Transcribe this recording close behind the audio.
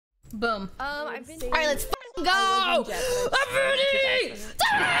Boom. I've been. All right, let's go. I'm ready.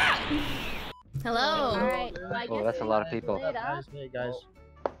 Hello. All right. Oh, that's a lot of people. Hey guys.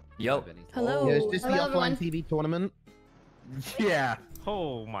 Yo. Hello. Is this the Hello, offline everyone. TV tournament? Yeah.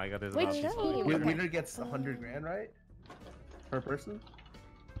 Oh my god, there's a Which lot of people. team? Winner gets 100 grand, right? Per person?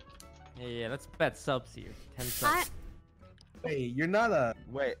 Yeah, let's bet subs here. 10 subs. Wait, you're not a...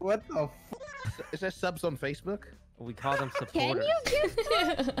 Wait, What the is there subs on Facebook? We call them Can supporters. you give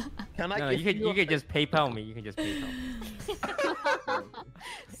Can I No, give you could just PayPal me. You can just PayPal me.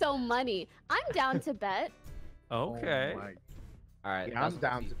 so money? I'm down to bet. Okay. Oh my... Alright. Yeah, I'm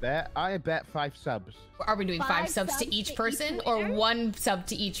down to bet. I bet 5 subs. Are we doing 5 5 subs to subs each to person each or winner? 1 sub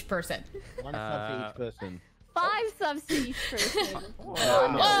to each person? 1 sub to each person. 5 subs to each person. Whoa.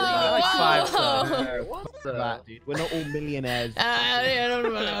 Whoa, Like 5 subs. What's that, dude? We're not all millionaires. I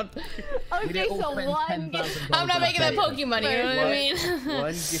don't know. Okay, so one. I'm not making that Pokemon money, you know what I mean?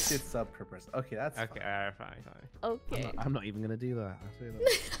 One gifted sub per person. Okay, that's Okay, alright, fine. Okay. I'm not even gonna do that. I'll say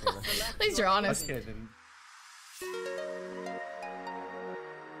that. At least you're honest. Okay, then.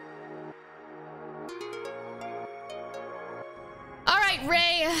 All right,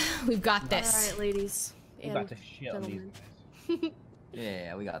 Ray, we've got All this. right, ladies. I'm about to shit on these gentlemen. guys.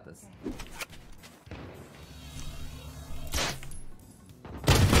 Yeah, we got this.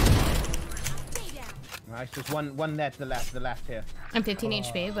 Nice, there's one there to the left here. I'm 15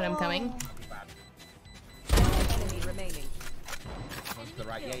 HP, but I'm coming. Enemy remaining. One to the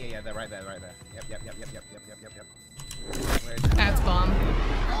right. Yeah, they're right there. Yep. That's bomb.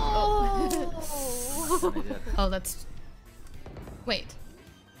 Oh. Oh, that's... Wait.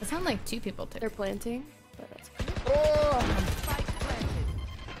 It sounded like 2 people too. They're planting, but that's fine. Spike planted.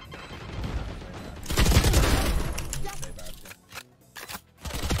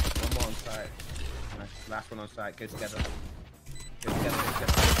 One more on site. Nice. Last one on site. Go together.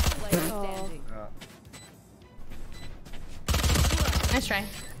 Player standing. Nice try.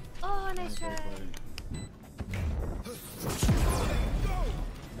 Oh, nice try.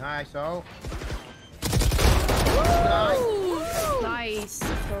 Nice. Oh. Nice.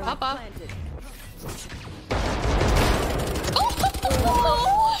 Pop up. Planted.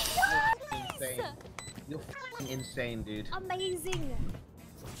 Insane. You're f***ing insane, dude. Amazing.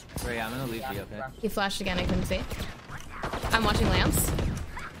 Ray, I'm gonna leave you, okay? He flashed again, I couldn't see. I'm watching lamps.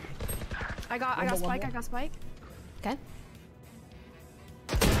 I got spike. Okay.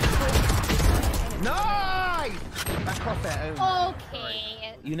 Nice! Back off there. Oh.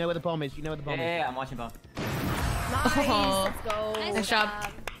 Okay. You know where the bomb is. You know where the bomb is. Yeah, I'm watching bomb. Nice. Oh. Let's go. Nice job.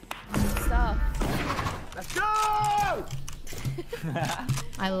 Good stuff. Let's go!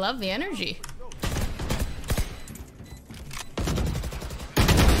 I love the energy.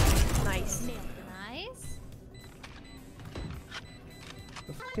 Nice. Nice.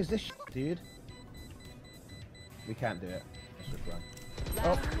 The f is this shit, dude? We can't do it. Let's just run.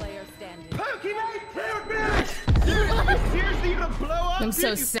 Last player standing. Pokemon killed me! Dude, are you seriously gonna blow up? I'm dude, so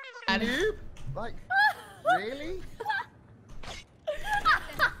you sad. f***ing noob? Like, really?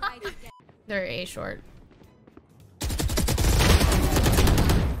 They're A short.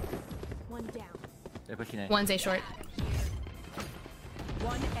 One down. They're pushing A. One's A short.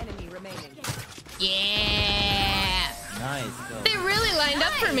 One enemy remaining. Yeah! Nice. Go. They really lined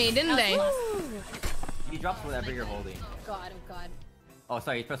up for me, didn't they? He drops whatever you're holding. God, oh God. Oh,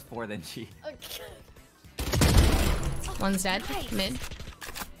 sorry, he pressed 4 then G. Okay. One's dead. Mid.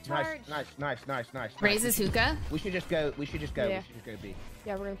 Nice. Raises hookah. We should just go. Yeah. We should just go B.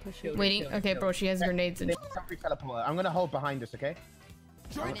 Yeah, we're gonna push it. Waiting. Okay, bro, she has grenades and... Temporary teleporter. I'm gonna hold behind us, okay?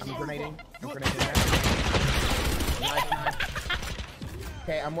 I'm grenading. I'm grenading now. Nice.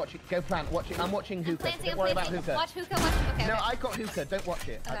 Okay, I'm watching. Go plant. I'm watching hookah. Planting, Don't worry about planting. hookah. Watch hookah, watch hookah. Okay, No, okay. I got hookah. Don't watch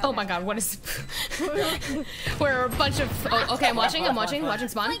it. Oh my god, what is... We're a bunch of... Oh, okay, I'm watching. Watching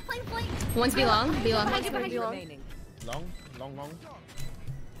spawn. Flank. One's B long. Behind you. Remaining. Long.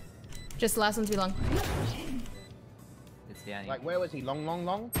 Just the last one's B long. It's Danny. Like, where was he? Long.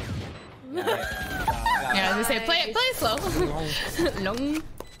 Yeah, I was gonna say, play it slow. Long.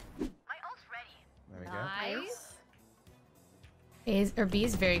 There we go. Nice. B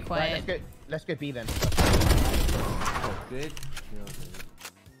is very Right, quiet. let's go B then. Oh, good.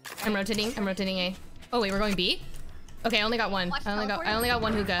 I'm rotating A. Oh wait, we're going B? Okay, I only got one. Watch I only got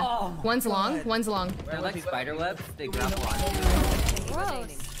one hookah. Oh my One's long. They're like spider webs. They grab one.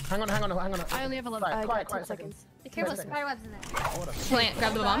 Gross. Hang on. I only have 11. I got 10 seconds. Be careful, spider webs in there. Plant.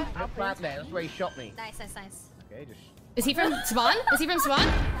 Grab the bomb. I'll plant there. That's where he shot me. Nice. Okay, just. Is he from spawn?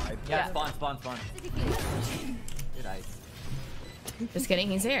 Yeah, spawn. Good ice. Just kidding,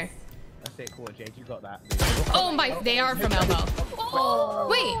 he's here. That's it, cool, Jade. You got that. Oh my, they are from elbow. Oh,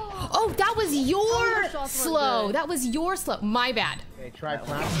 wait. Oh, that was your shots were slow. good. That was your slow. My bad. Okay, try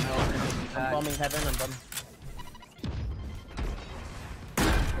plant. I'm bombing heaven. I'm done.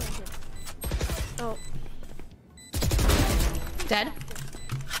 Oh. Dead.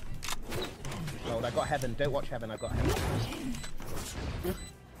 Oh, I got heaven. Don't watch heaven. I got heaven.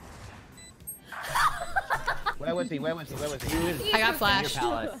 Where was he? Where was he? Where was he? I got flash.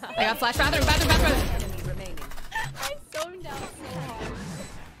 Palace. I got flash. Bathroom. Enemy remaining. I zoned out so hard.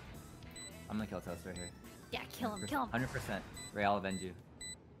 I'm gonna kill Toast right here. Yeah, kill him, kill him. 100%. Ray, I'll avenge you.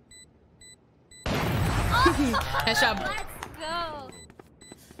 Nice job. Let's go.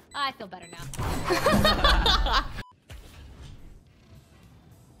 I feel better now.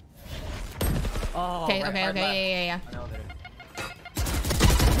 Oh, Okay, right, okay, hard okay, left. yeah. On elevator.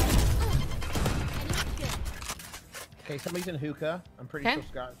 Okay, somebody's in hookah. I'm pretty Okay. sure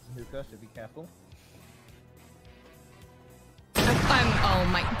Scar's in hookah, so be careful. Oh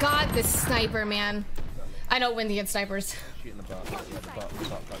my god, this sniper, man. I don't win against snipers. Shooting the bot. Yeah, the bot.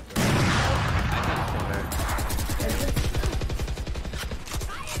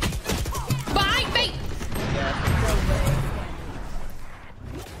 Behind me!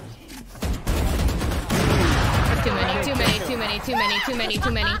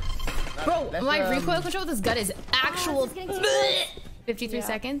 Too many. Bro, my recoil control with this gun is actual 53 Yeah.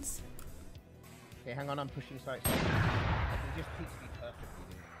 seconds. Okay, hang on, I'm pushing sights. He just keeps me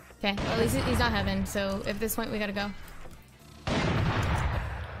perfectly. Okay, well, at least he's not heaven, so at this point we gotta go.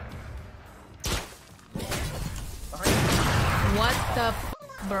 What the f,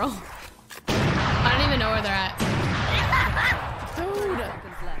 bro? I don't even know where they're at.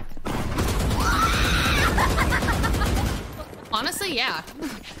 Honestly, yeah.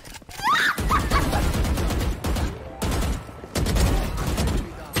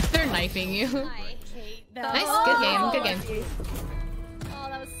 They're knifing you. I hate that. Nice, good game. Oh,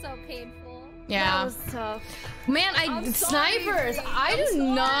 that was so painful. That Yeah. was tough. Man, I'm sorry. snipers. I do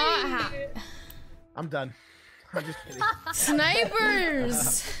not have I'm done. I'm just kidding.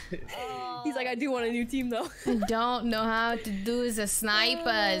 snipers. He's like, I do want a new team though. I don't know how to do the Tough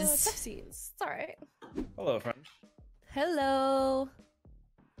snipers. scenes. It's alright. Hello, friend. Hello.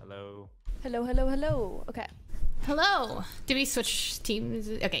 Hello. Hello. Okay. Hello. Did we switch teams?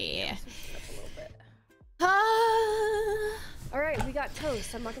 Okay, yeah. A little bit. Alright, we got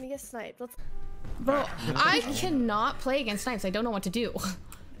toast. I'm not gonna get sniped. Let's Bro, I cannot play against snipes. I don't know what to do.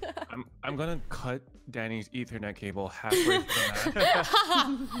 I'm gonna cut Danny's Ethernet cable halfway through the match.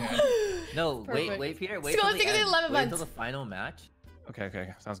 No, Perfect. wait, Peter. Wait Let's go, till the let's take it to end. 11 Wait till months. the final match.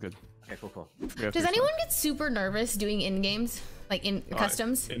 Okay, sounds good. Okay, cool. We have Does three anyone get super nervous doing in-games? Like in slots.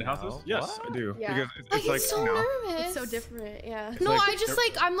 customs? In houses? Yes, I do. Yeah. Because I it's get like so no. nervous. It's so different, yeah. No, like- I just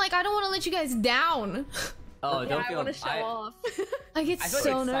like, I'm like, I don't want to let you guys down. Oh, Yeah, don't I feel. want to show off. I get I feel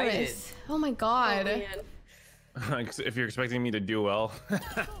so excited. nervous. Oh my Oh, god. man. If you're expecting me to do well,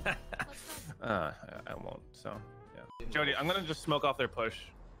 I won't. So, yeah. Jody, I'm gonna just smoke off their push.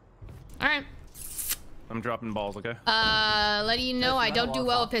 All right. I'm dropping balls, okay? Letting you know I don't do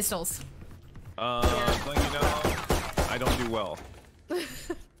well with pistols. Letting you know, I don't do well.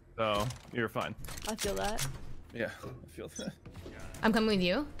 So, you're fine. I feel that. Yeah, I feel that. I'm coming with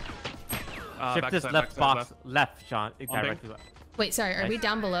you. Shift Back this side, left back box side, left, Sean. bing. Directly left. Wait, sorry, are we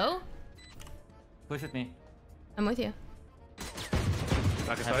down below? Push with me. I'm with you.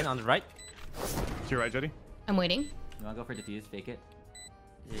 Back Heaven aside. on the right. To your right, Jody. I'm waiting. You wanna go for defuse? Fake it.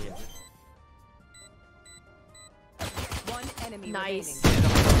 Yeah. One enemy Nice.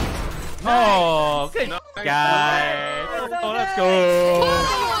 remaining. Oh, good guys. Oh, let's go.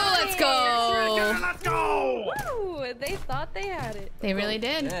 Oh, let's go. Let's go! Woo! They thought they had it. They really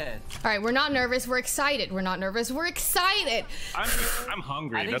did. Yes. All right, we're not nervous. We're excited. We're not nervous. We're excited. I'm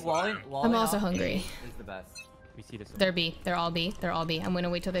hungry. I think That's why. walling also off hungry. is the best. We see this. They're B. They're all B. They're all B. I'm gonna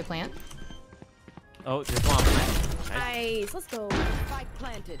wait till they plant. Oh, there's one. Nice. Nice. Let's go. Spike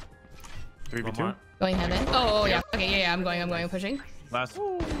planted. 3v2. more. Going heaven. Oh yeah. Okay, yeah. I'm going. I'm pushing. Last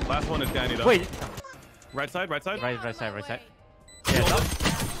one is Danny though. Wait. Right side. Right side. Right No side. way. Yeah. Up.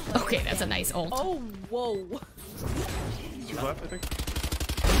 Okay, that's a nice ult. Oh, whoa. Two left, I think.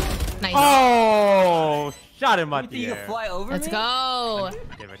 Nice. Oh, shot him You at think the you can air. fly over Let's me? go. Get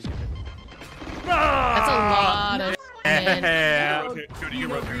ready. Get ready. That's a lot of. Man. Yeah. Okay, Jody, you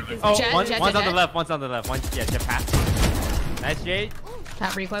rotate. Oh, Jet, one's jet, on jet. the left. One's on the left. One's yeah, jet pass. Nice, Jade.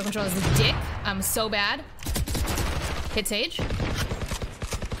 That recoil control is a dick. I'm so bad. Hit Sage.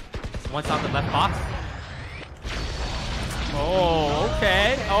 One's on the left box. Oh,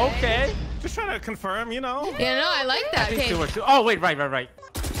 okay. Just trying to confirm, you know. Yeah, no, I like that. I think Okay. two or two. Oh, wait, right.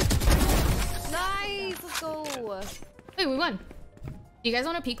 Nice. Let's go. Wait, we won. You guys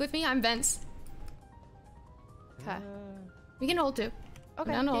want to peek with me? I'm Vents. Okay. We can hold too.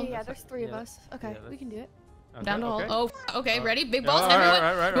 Okay. Down to hold. Yeah, there's 3 of Yeah, us. Okay, we can do it. Okay, Down to hold. okay. Oh, okay. Ready? Big balls. All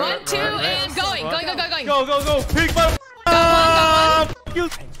Everyone. right, 1, 2, and going. Go, Going. go. Peek my. You.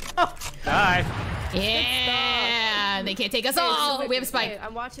 Die. Yeah. They can't take us all. We have a spike.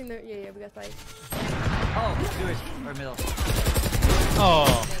 I'm watching the. Yeah, we got spike. Oh, sewers or middle.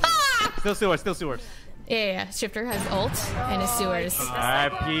 Oh. Ah! Still sewers. Yeah. Shifter has ult and his sewers. All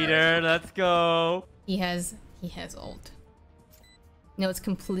right, Peter, let's go. He has ult. No, it's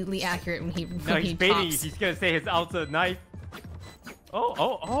completely accurate when he No, when he's he baiting. pops. He's gonna say his ultra knife.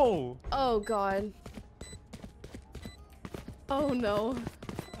 Oh. Oh god. Oh no.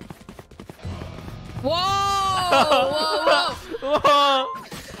 Whoa! Whoa.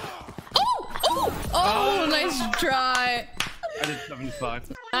 Oh, nice try. I did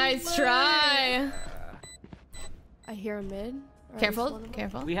 75. Nice try. I hear a mid. Or at least one Careful, of them.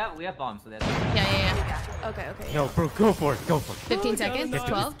 careful. We have bombs, so that's. Yeah. Okay. Yo, bro, go for it. 15 seconds.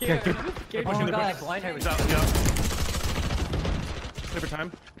 12. Pushing Oh the god, I push. blind her with He's out, yeah. Sniper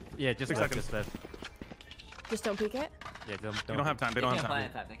time. Yeah, just 6 left, seconds. just left. Just don't peek it. Yeah, They don't have time. They They don't can't have plant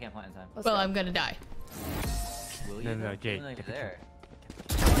in time. time. They can't plant in time. Let's Well, go. I'm gonna die. Will No, you? no, Jake. Like there.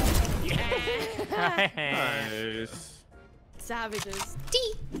 Nice. Savages.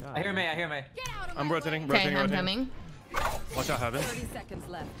 D. I hear me. I'm rotating. Okay, I'm coming. Watch out, heaven. 30 seconds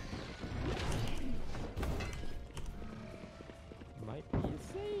left. Might be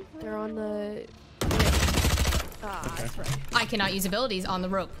safe. They're on the. Ah, that's right. I cannot use abilities on the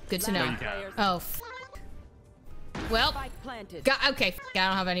rope. Good to know. you can't. Oh. Well, Spike planted. okay. I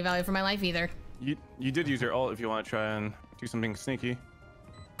don't have any value for my life either. You did use your ult if you want to try and do something sneaky.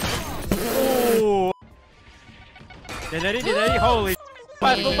 Oh. Did he? Holy.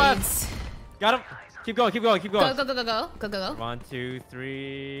 Fast, go fast. Thanks. Got him. Keep going. Go. 1, 2,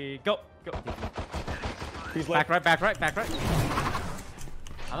 3, go. He's Back right. I'm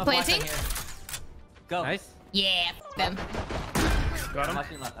a Planting? flash on here. Go. Nice. Yeah, them. Got I'm him.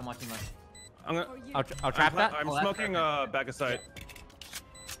 watching left. I'm gonna. I'll trap that. I'm Oh, that's smoking back of sight.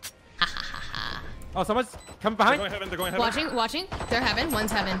 Oh, someone's coming They're behind. going heaven. They're going heaven. Watching. They're heaven.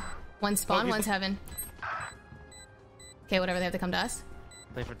 One's heaven. One spawn. Focus. One's heaven. Okay, whatever. They have to come to us.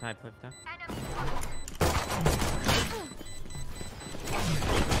 Play for time.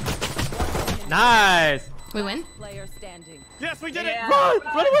 Nice. We win. Player standing. Yes, we did Yeah. it.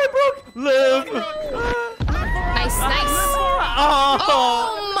 Run away, Brooke. Live. Nice. Oh.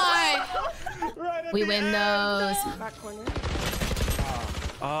 Oh my! We win those. Back corner.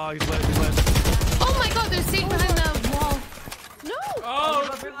 Oh, he's lit. Oh my god, they're sitting behind the wall. No. Oh,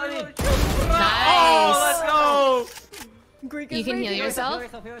 Nice. let's go. Greek You is can heal raging. yourself.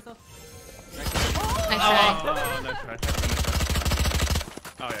 Heal yourself. Nice try. Oh, nice try.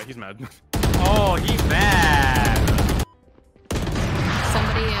 Oh yeah, he's mad. Oh, he's mad.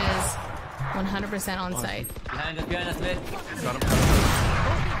 Somebody is 100% on site. Behind us, mid. Got him.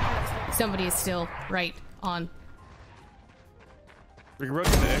 Somebody is still right on. We can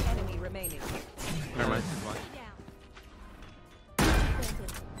rotate the egg. Enemy remaining. Never mind.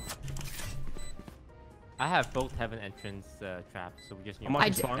 I have both heaven entrance traps, so we just need I'm to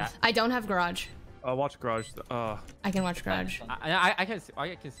watching d- spawn. I don't have garage. Watch garage. I can watch garage. I can see.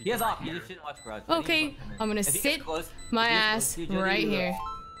 I can see. He has off. You shouldn't watch garage. Okay, I'm gonna If he gets sit close- my if he gets ass close to you, right Jody, here.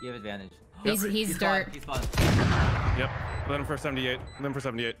 You have advantage. He's dirt. He's fine. Yep. Let him for 78. Let him for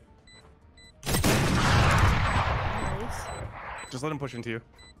 78. Nice. Just let him push into you.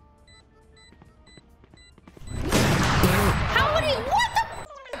 How would he? What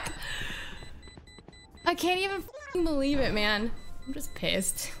the? F I can't even f***ing believe it, man. I'm just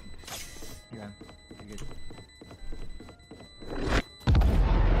pissed. You're good.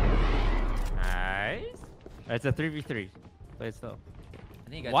 Nice. It's a 3v3. Play it slow. I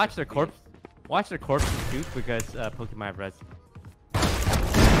think you guys Watch should their leave. corpse. Watch their corpse shoot because Pokemon have res.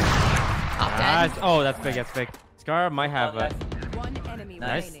 Top Nice. dead. Oh, that's big. That's big. Scar might have. One enemy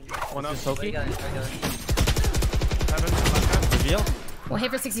Nice. remaining. One up. This is Wait, Sophie. you got it, Heaven. Last guy. Reveal. Well,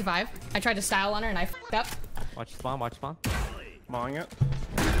 hit for 65. I tried to style on her and I f***ed up. Watch spawn. Watch spawn. Mauling it.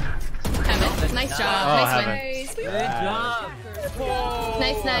 Heaven. Nice job. Oh, Nice heaven. Good job.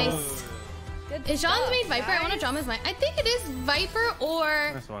 Nice. Is John's main Viper? I want to draw him as my. I think it is Viper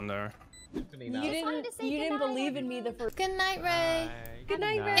or. Nice one there. You didn't believe in me the first. Good night, Ray. Good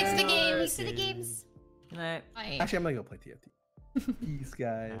night, Ray. Thanks for the games. Thanks for the games. Good night. Bye. Actually, I'm gonna go play TFT. Peace,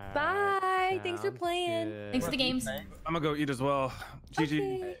 guys. Bye. Thanks for Sounds playing. good. Thanks for the games. I'm gonna go eat as well. GG.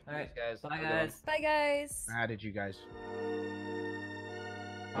 Okay. Alright, guys. Bye, guys. Bye, guys. How did you guys?